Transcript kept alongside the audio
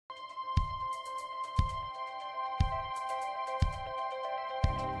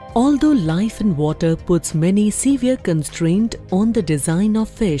Although life in water puts many severe constraints on the design of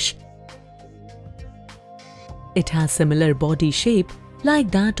fish, it has similar body shape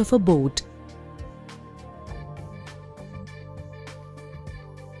like that of a boat.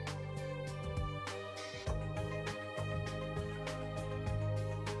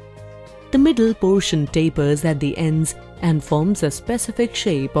 The middle portion tapers at the ends and forms a specific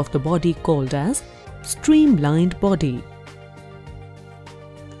shape of the body called as streamlined body.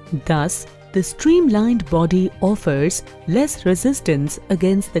 Thus, the streamlined body offers less resistance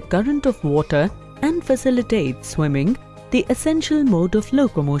against the current of water and facilitates swimming, the essential mode of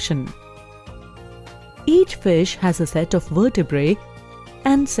locomotion. Each fish has a set of vertebrae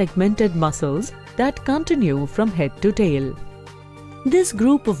and segmented muscles that continue from head to tail. This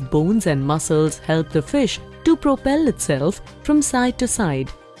group of bones and muscles help the fish to propel itself from side to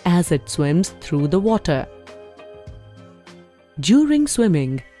side as it swims through the water. During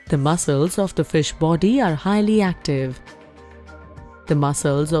swimming, the muscles of the fish body are highly active. The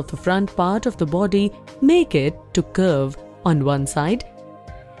muscles of the front part of the body make it to curve on one side,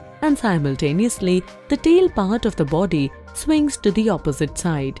 and simultaneously the tail part of the body swings to the opposite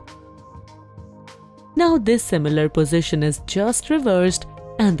side. Now this similar position is just reversed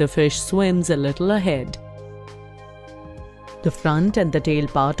and the fish swims a little ahead. The front and the tail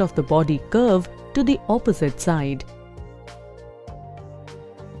part of the body curve to the opposite side.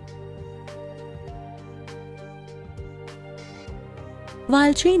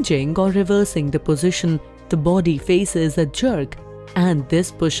 While changing or reversing the position, the body faces a jerk and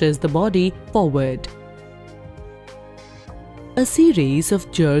this pushes the body forward. A series of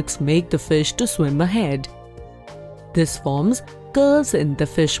jerks make the fish to swim ahead. This forms curves in the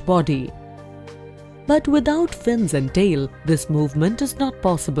fish body. But without fins and tail, this movement is not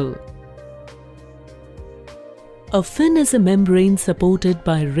possible. A fin is a membrane supported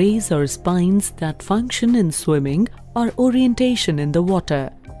by rays or spines that function in swimming or orientation in the water.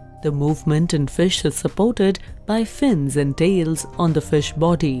 The movement in fish is supported by fins and tails on the fish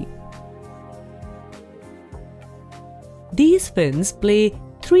body. These fins play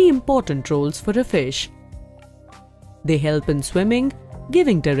three important roles for a fish. They help in swimming,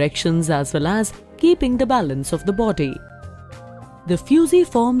 giving directions as well as keeping the balance of the body. The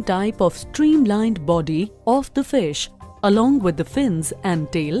fusiform type of streamlined body of the fish, along with the fins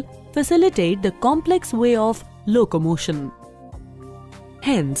and tail, facilitate the complex way of locomotion.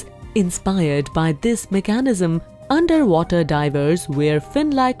 Hence, inspired by this mechanism, underwater divers wear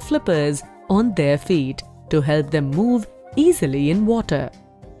fin-like flippers on their feet to help them move easily in water.